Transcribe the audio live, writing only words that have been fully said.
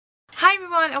Hi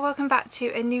everyone and welcome back to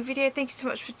a new video. Thank you so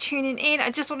much for tuning in. I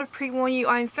just want to pre-warn you,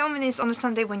 I'm filming this on a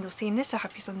Sunday when you're seeing this, so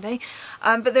happy Sunday.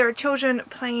 But there are children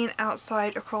playing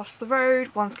outside across the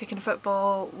road. One's kicking a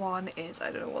football, one is,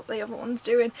 I don't know what the other one's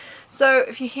doing. So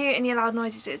if you hear any loud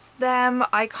noises, it's them.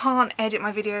 I can't edit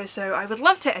my videos, so I would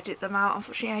love to edit them out.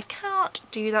 Unfortunately I can't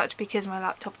do that because my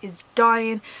laptop is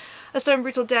dying a stone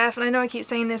brutal death, and I know I keep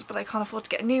saying this but I can't afford to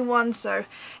get a new one, so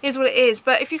it is what it is.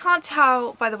 But if you can't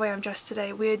tell by the way I'm dressed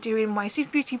today, we're doing my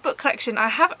Sleeping Beauty book collection. I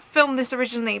have filmed this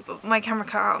originally but my camera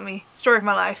cut out on me. Story of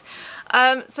my life.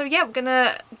 So yeah, we're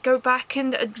gonna go back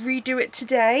and redo it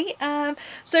today.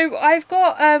 So I've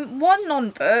got one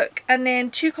non-book and then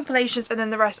two compilations, and then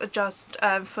the rest are just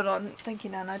full on. Thank you,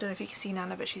 Nana. I don't know if you can see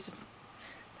Nana, but she's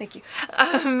thank you.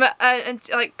 And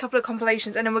like a couple of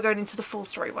compilations, and then we're going into the full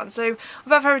story one. So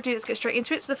without further ado, let's get straight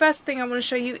into it. So the first thing I want to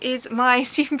show you is my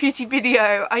Sleeping Beauty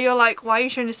video. You're like, why are you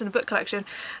showing this in a book collection?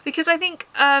 Because I think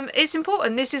it's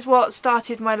important. This is what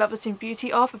started my love of Sleeping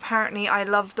Beauty off. Apparently I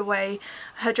loved the way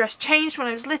her dress changed when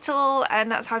I was little,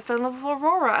 and that's how I fell in love with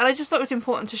Aurora. And I just thought it was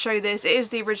important to show this. It is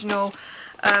the original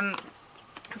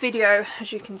video,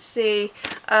 as you can see,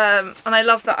 and I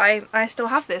love that I still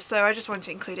have this, so I just wanted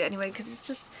to include it anyway because it's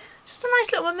just a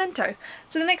nice little memento.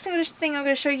 So the next thing I'm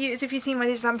going to show you is, if you've seen my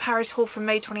Disneyland Paris haul from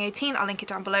May 2018, I'll link it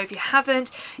down below if you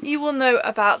haven't. You will know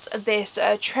about this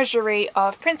treasury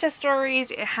of princess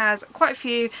stories. It has quite a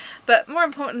few, but more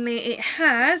importantly it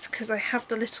has, because I have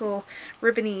the little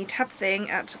ribbony tab thing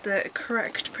at the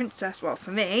correct princess, well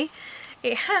for me,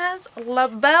 it has La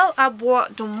Belle à Bois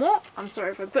Dormant. I'm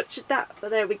sorry if I butchered that, but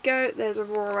there we go. There's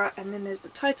Aurora, and then there's the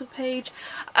title page.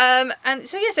 And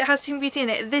so yes, it has Sleeping Beauty in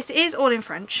it. This is all in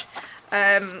French.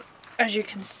 As you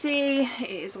can see,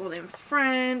 it is all in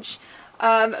French.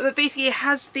 But basically it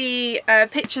has the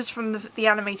pictures from the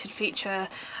animated feature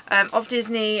of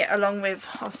Disney, along with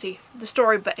obviously the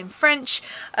story but in French.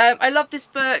 I love this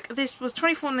book. This was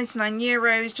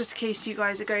 €24.99, just in case you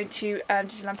guys are going to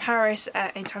Disneyland Paris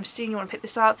anytime soon, you want to pick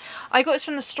this up. I got this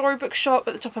from the Storybook shop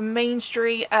at the top of Main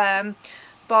Street,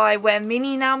 by where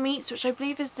Minnie now meets, which I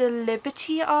believe is the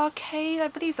Liberty Arcade. I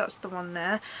believe that's the one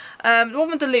there. The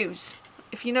one with the loos.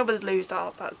 If you know where the loos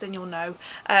are, then you'll know.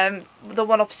 The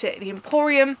one opposite the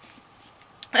Emporium.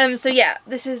 So yeah,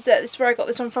 this is where I got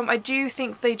this one from. I do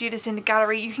think they do this in the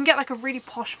gallery. You can get like a really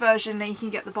posh version, and you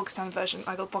can get the bog standard version.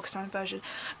 I got the bog standard version,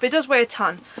 but it does weigh a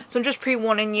ton. So I'm just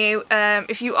pre-warning you.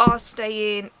 If you are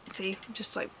staying, see,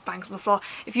 just like bangs on the floor.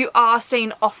 If you are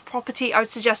staying off property, I would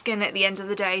suggest getting it at the end of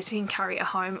the day so you can carry it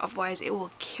home. Otherwise, it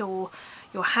will kill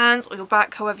your hands or your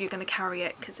back, however you're going to carry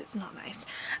it, because it's not nice.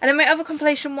 And then my other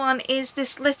compilation one is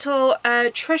this little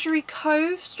Treasury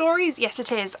Cove stories. Yes,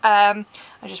 it is. I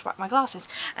just whacked my glasses.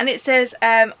 And it says,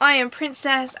 I Am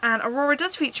Princess, and Aurora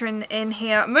does feature in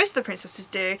here. Most of the princesses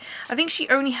do. I think she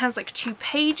only has like 2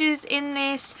 pages in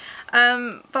this.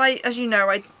 But as you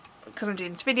know, because I'm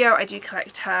doing this video, I do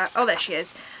collect her. Oh, there she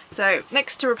is. So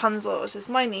next to Rapunzel, it says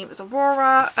my name is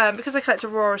Aurora. Because I collect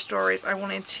Aurora stories, I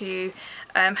wanted to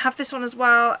have this one as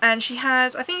well. And she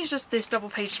has, I think it's just this double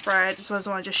page spread, as well as the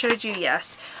one I just showed you,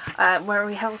 yes. Where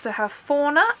we also have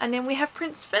Fauna, and then we have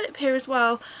Prince Philip here as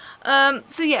well.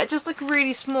 So yeah, just like a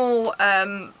really small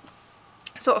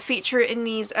sort of feature in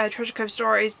these Treasure Cove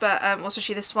stories, but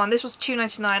especially this one. This was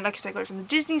 $2.99, like I said, I got it from the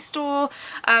Disney store.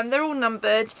 They're all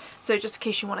numbered, so just in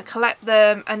case you want to collect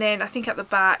them. And then I think at the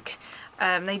back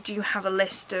they do have a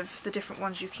list of the different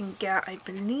ones you can get, I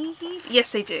believe.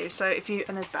 Yes, they do. So if you,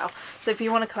 and there's Belle. So if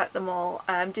you want to collect them all,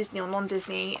 Disney or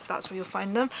non-Disney, that's where you'll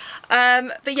find them.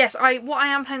 But yes, what I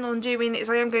am planning on doing is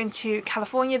I am going to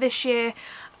California this year.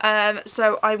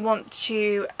 So I want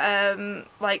to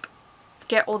like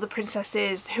get all the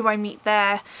princesses who I meet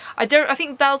there. I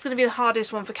think Belle's going to be the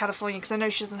hardest one for California because I know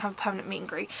she doesn't have a permanent meet and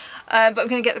greet. But I'm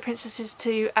going to get the princesses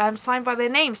to sign by their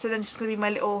names, so then it's going to be my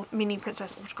little mini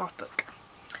princess autograph book.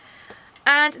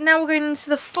 And now we're going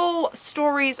into the full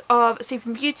stories of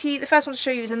Sleeping Beauty. The first one to show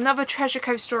you is another Treasure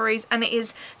Cove stories, and it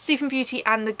is Sleeping Beauty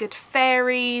and the Good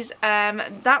Fairies.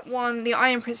 That one, the I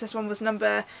Am Princess one, was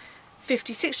number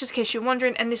 56, just in case you're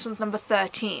wondering, and this one's number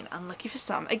 13, unlucky for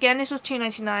some. Again, this was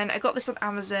 $2.99. I got this on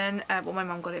Amazon. Well, my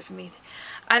mum got it for me,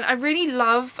 and I really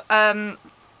love the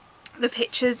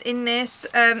pictures in this.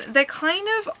 They're kind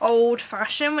of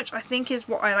old-fashioned, which I think is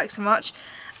what I like so much.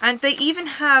 And they even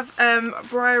have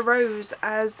Briar Rose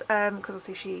as, because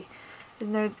obviously she is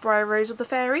known as Briar Rose of the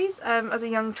Fairies, as a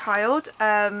young child.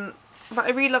 But I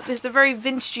really love this. They're very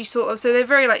vintagey sort of, so they're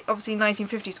very like obviously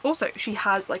 1950s. Also, she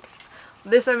has like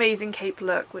this amazing cape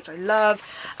look, which I love.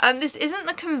 This isn't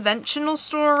the conventional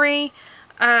story.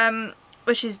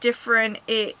 which is different.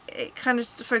 It kind of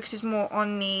focuses more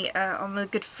on the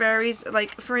good fairies.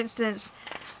 Like, for instance,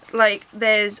 like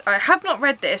I have not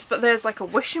read this, but there's like a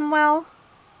wishing well,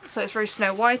 so it's very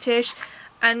Snow White-ish.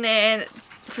 And then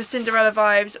for Cinderella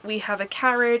vibes, we have a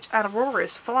carriage and Aurora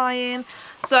is flying.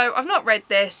 So I've not read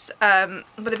this, but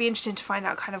it'd be interesting to find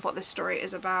out kind of what this story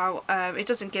is about. It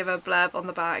doesn't give a blurb on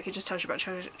the back, it just tells you about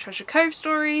Treasure Cove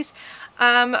stories.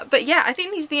 But yeah, I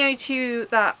think these are the only two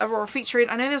that Aurora featuring.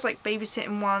 I know there's like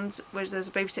babysitting ones, where there's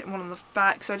a babysitting one on the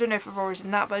back, so I don't know if Aurora's in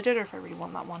that, but I don't know if I really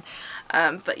want that one.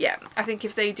 But yeah, I think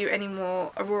if they do any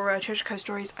more Aurora Treasure Cove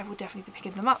stories, I will definitely be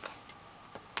picking them up.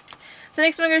 So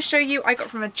next one I'm going to show you, I got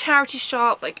from a charity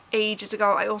shop like ages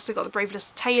ago. I also got The Brave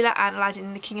Little Tailor and Aladdin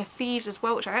and the King of Thieves as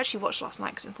well, which I actually watched last night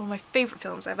because it's one of my favourite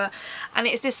films ever. And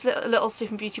it's this little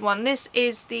Sleeping Beauty one. This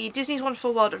is the Disney's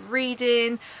Wonderful World of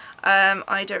Reading.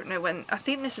 I don't know when. I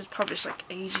think this is published like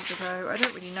ages ago. I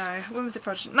don't really know. When was it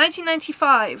published?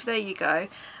 1995. There you go.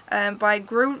 By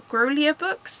Grolier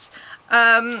Books.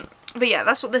 But yeah,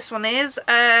 that's what this one is.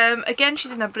 Again,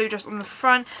 she's in a blue dress on the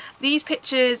front. These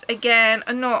pictures, again,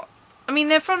 are not... I mean,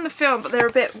 they're from the film, but they're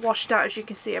a bit washed out, as you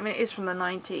can see. I mean, it is from the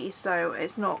 90s, so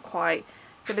it's not quite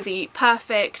going to be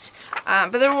perfect.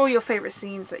 But they're all your favourite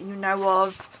scenes that you know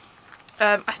of.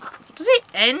 Does it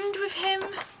end with him?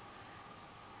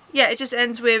 Yeah, it just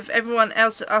ends with everyone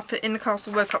else up in the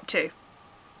castle woke up too.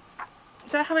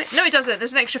 Is that how it... No, it doesn't.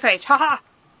 There's an extra page. Haha!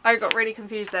 I got really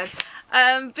confused then.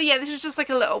 But yeah, this was just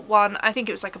like a little one. I think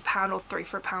it was like £1 or 3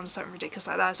 for £1, something ridiculous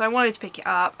like that. So I wanted to pick it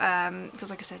up because,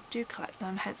 like I said, do collect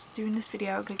them. Hence doing this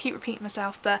video. I'm going to keep repeating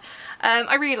myself, but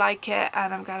I really like it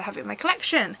and I'm glad to have it in my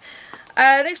collection.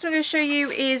 Next one I'm going to show you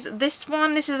is this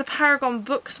one. This is a Paragon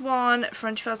Books one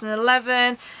from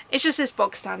 2011. It's just this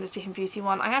box standard Sleeping Beauty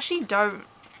one. I actually don't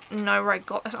know where I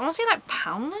got this. I want to say like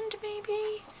Poundland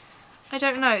maybe? I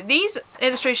don't know. These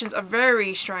illustrations are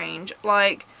very strange.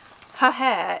 Like, her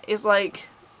hair is like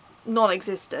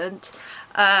non-existent,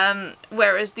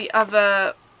 whereas the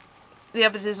other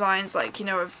designs, like, you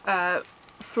know, of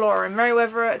Flora and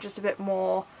Merryweather, are just a bit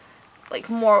more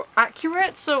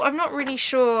accurate. So I'm not really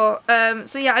sure.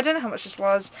 So yeah, I don't know how much this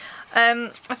was.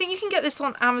 I think you can get this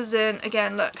on Amazon.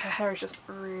 Again, look, her hair is just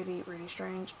really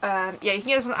strange. Yeah, you can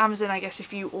get this on Amazon, I guess,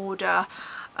 if you order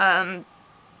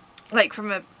like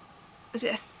from a... Is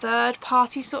it a third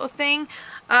party sort of thing?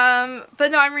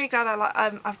 But no, I'm really glad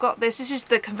I've got this. This is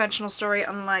the conventional story,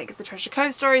 unlike the Treasure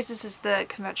Cove stories. This is the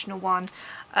conventional one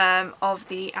of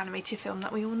the animated film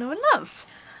that we all know and love.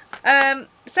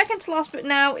 Second to last book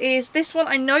now is this one.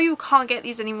 I know you can't get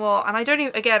these anymore, and I don't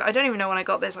even know when I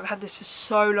got this. I've had this for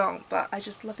so long, but I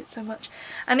just love it so much.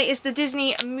 And it is the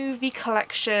Disney Movie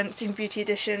Collection Sleeping Beauty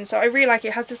edition. So I really like it.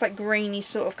 It has this like grainy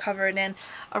sort of cover, and then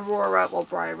Aurora, well,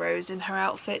 Briar Rose in her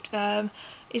outfit,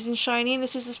 is in shiny.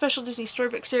 This is a special Disney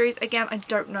storybook series. Again, I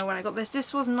don't know when I got this.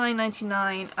 This was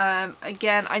 $9.99.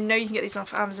 Again, I know you can get these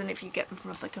off Amazon if you get them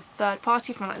from like a third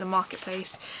party, from like the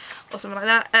marketplace or something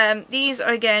like that. These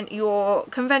are, again, your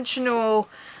conventional...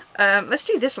 let's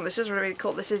do this one. This is really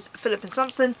cool. This is Philip and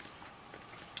Samson.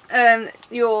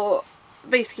 You're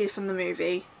basically from the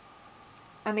movie.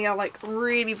 And they are like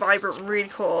really vibrant, really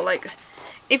cool. Like,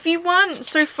 if you weren't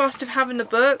so fussed of having the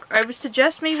book, I would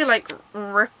suggest maybe like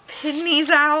ripping these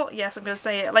out. Yes, I'm going to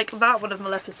say it. Like that one of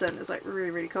Maleficent is like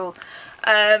really cool.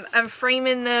 And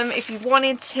framing them if you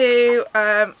wanted to.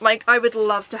 Like, I would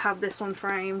love to have this one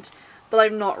framed, but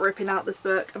I'm not ripping out this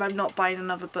book, and I'm not buying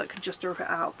another book just to rip it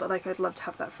out. But like, I'd love to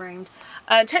have that framed.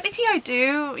 Technically I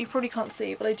do. You probably can't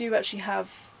see, but I do actually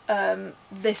have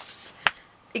this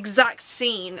exact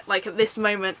scene, like at this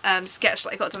moment, sketch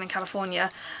that I got done in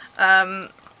California.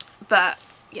 But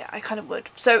yeah, I kind of would.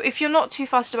 So if you're not too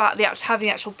fussed about having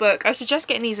the actual book, I would suggest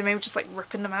getting these and maybe just like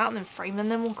ripping them out and then framing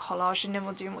them or collaging them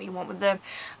or doing what you want with them.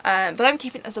 But I'm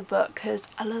keeping it as a book because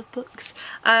I love books.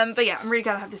 But yeah, I'm really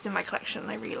glad I have this in my collection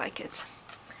and I really like it.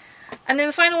 And then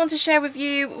the final one to share with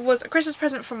you was a Christmas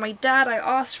present from my dad. I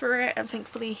asked for it and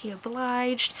thankfully he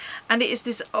obliged. And it is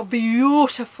this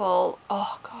beautiful,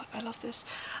 oh god, I love this,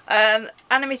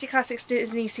 Animated Classics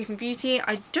Disney Sleeping Beauty.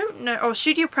 I don't know, oh,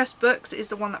 Studio Press Books is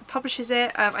the one that publishes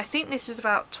it. I think this is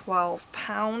about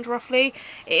 £12 roughly.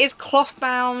 It is cloth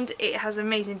bound, it has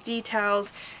amazing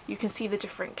details. You can see the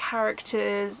different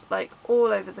characters like all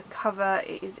over the cover.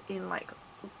 It is in like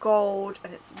gold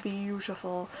and it's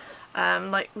beautiful.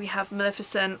 Like we have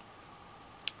Maleficent,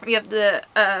 we have the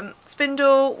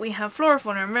Spindle, we have Flora,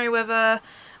 Fauna and Merryweather,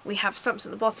 we have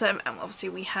Samson at the bottom, and obviously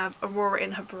we have Aurora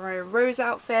in her Briar Rose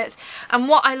outfit. And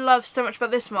what I love so much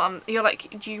about this one, you're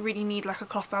like, do you really need like a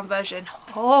cloth bound version?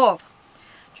 Oh,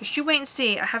 Just you wait and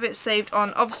see. I have it saved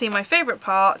on obviously my favourite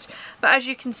part, but as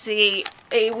you can see,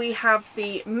 we have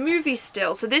the movie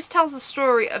still. So this tells the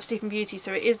story of Sleeping Beauty,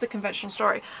 so it is the conventional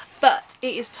story, but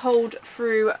it is told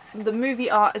through the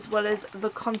movie art as well as the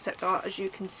concept art, as you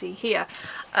can see here.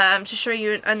 To show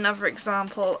you another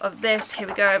example of this, here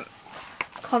we go.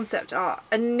 Concept art,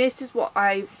 and this is what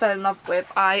I fell in love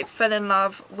with. I fell in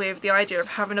love with the idea of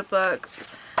having a book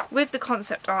with the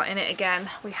concept art in it. Again,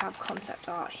 we have concept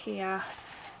art here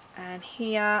and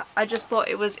here. I just thought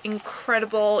it was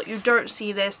incredible. You don't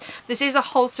see this. This is a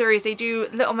whole series. They do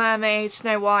Little Mermaid,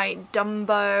 Snow White,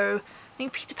 Dumbo, I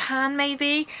think Peter Pan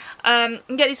maybe. You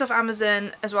can get these off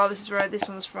Amazon as well. This is where this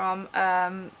one's from.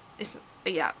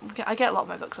 But yeah, I get a lot of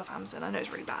my books off Amazon. I know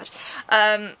it's really bad,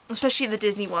 especially the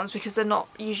Disney ones, because they're not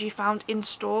usually found in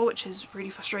store, which is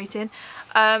really frustrating.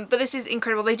 But this is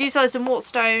incredible. They do sell this in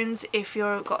Waterstones if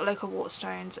you've got local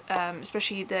Waterstones,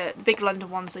 especially the big London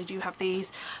ones. They do have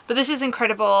these. But this is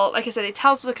incredible. Like I said, it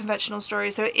tells the conventional story,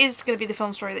 so it is going to be the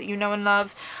film story that you know and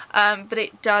love. But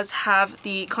it does have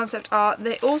the concept art.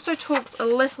 It also talks a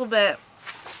little bit.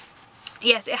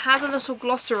 Yes, it has a little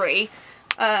glossary.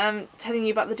 Telling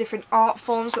you about the different art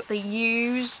forms that they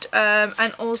used,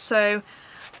 and also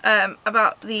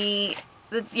about yeah,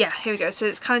 here we go. So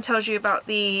it kind of tells you about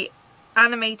the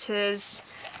animators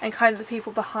and kind of the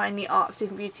people behind the art of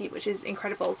Sleeping Beauty, which is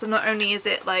incredible. So not only is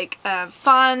it like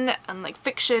fun and like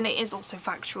fiction, it is also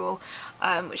factual,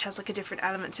 which has like a different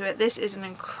element to it. This is an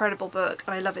incredible book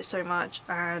and I love it so much,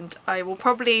 and I will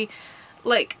probably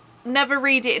like never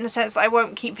read it in the sense that I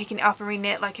won't keep picking it up and reading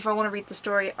it. Like if I want to read the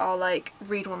story, I'll like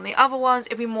read one of the other ones.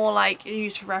 It'd be more like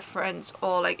used for reference,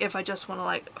 or like if I just want to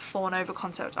like fawn over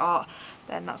concept art,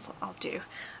 then that's what I'll do.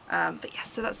 But yeah,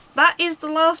 so that is the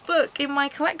last book in my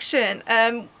collection.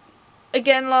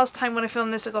 Again, last time when I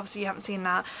filmed this, like obviously you haven't seen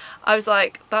that, I was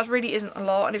like, that really isn't a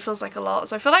lot, and it feels like a lot.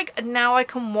 So I feel like now I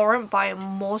can warrant buying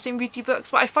more Sleeping Beauty books,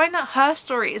 but I find that her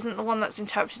story isn't the one that's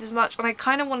interpreted as much, and I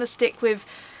kind of want to stick with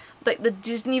like the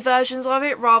Disney versions of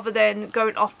it rather than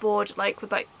going off board like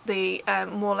with like the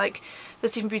more like the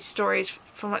Sleeping Beauty stories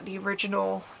from like the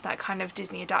original, that kind of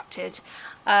Disney adapted.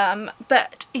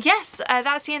 But yes,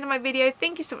 that's the end of my video.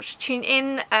 Thank you so much for tuning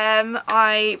in.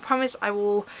 I promise I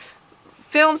will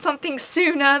film something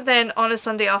sooner than on a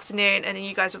Sunday afternoon, and then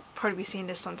you guys will probably be seeing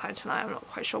this sometime tonight. I'm not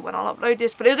quite sure when I'll upload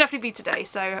this, but it'll definitely be today.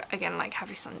 So again, like,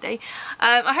 happy Sunday.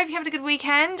 I hope you have a good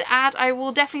weekend, and I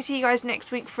will definitely see you guys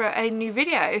next week for a new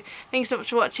video. Thanks so much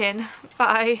for watching.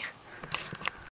 Bye.